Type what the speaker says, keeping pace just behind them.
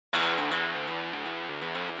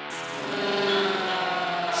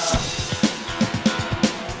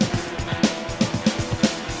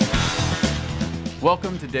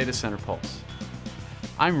Welcome to Data Center Pulse.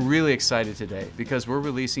 I'm really excited today because we're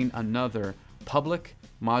releasing another public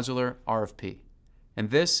modular RFP. And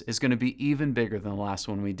this is going to be even bigger than the last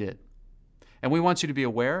one we did. And we want you to be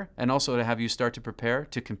aware and also to have you start to prepare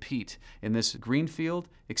to compete in this greenfield,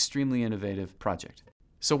 extremely innovative project.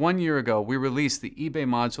 So 1 year ago, we released the eBay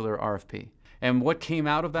modular RFP. And what came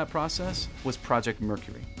out of that process was Project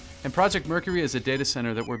Mercury. And Project Mercury is a data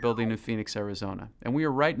center that we're building in Phoenix, Arizona. And we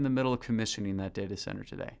are right in the middle of commissioning that data center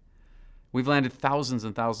today. We've landed thousands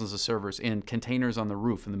and thousands of servers in containers on the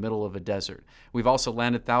roof in the middle of a desert. We've also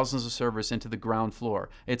landed thousands of servers into the ground floor.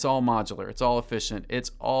 It's all modular, it's all efficient,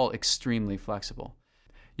 it's all extremely flexible.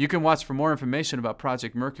 You can watch for more information about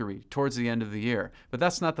Project Mercury towards the end of the year, but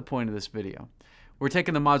that's not the point of this video. We're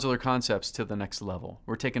taking the modular concepts to the next level.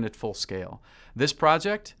 We're taking it full scale. This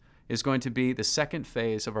project is going to be the second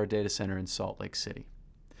phase of our data center in Salt Lake City.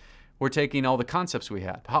 We're taking all the concepts we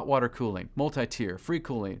had, hot water cooling, multi-tier, free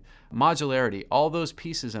cooling, modularity, all those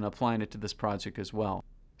pieces and applying it to this project as well.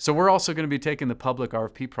 So we're also going to be taking the public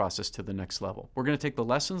RFP process to the next level. We're going to take the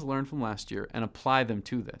lessons learned from last year and apply them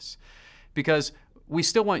to this. Because we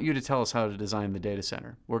still want you to tell us how to design the data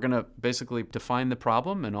center. We're going to basically define the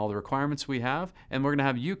problem and all the requirements we have, and we're going to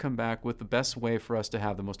have you come back with the best way for us to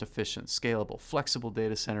have the most efficient, scalable, flexible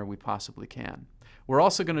data center we possibly can. We're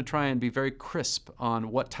also going to try and be very crisp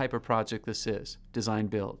on what type of project this is. Design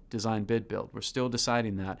build, design bid build. We're still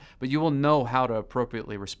deciding that, but you will know how to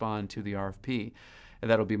appropriately respond to the RFP, and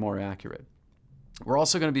that'll be more accurate. We're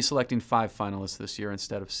also going to be selecting 5 finalists this year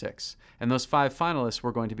instead of 6. And those 5 finalists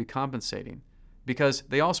we're going to be compensating, because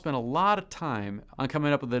they all spent a lot of time on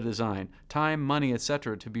coming up with the design, time, money,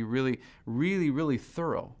 etc., to be really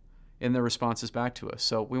thorough in their responses back to us.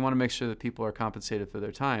 So we want to make sure that people are compensated for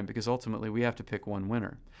their time, because ultimately we have to pick one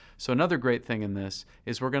winner. So another great thing in this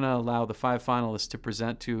is we're going to allow the 5 finalists to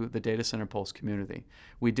present to the Data Center Pulse community.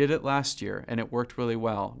 We did it last year and it worked really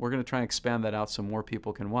well. We're going to try and expand that out so more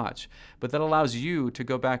people can watch. But that allows you to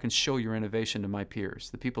go back and show your innovation to my peers,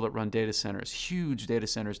 the people that run data centers, huge data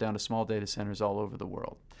centers down to small data centers all over the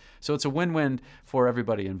world. So it's a win-win for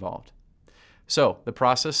everybody involved. So the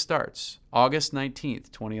process starts August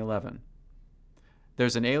 19th, 2011.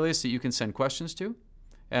 There's an alias that you can send questions to,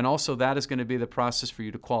 and also that is going to be the process for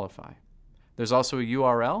you to qualify. There's also a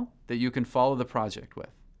URL that you can follow the project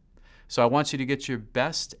with. So I want you to get your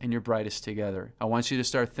best and your brightest together. I want you to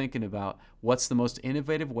start thinking about what's the most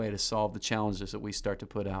innovative way to solve the challenges that we start to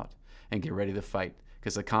put out, and get ready to fight,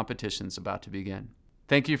 because the competition's about to begin.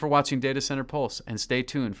 Thank you for watching Data Center Pulse, and stay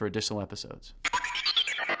tuned for additional episodes.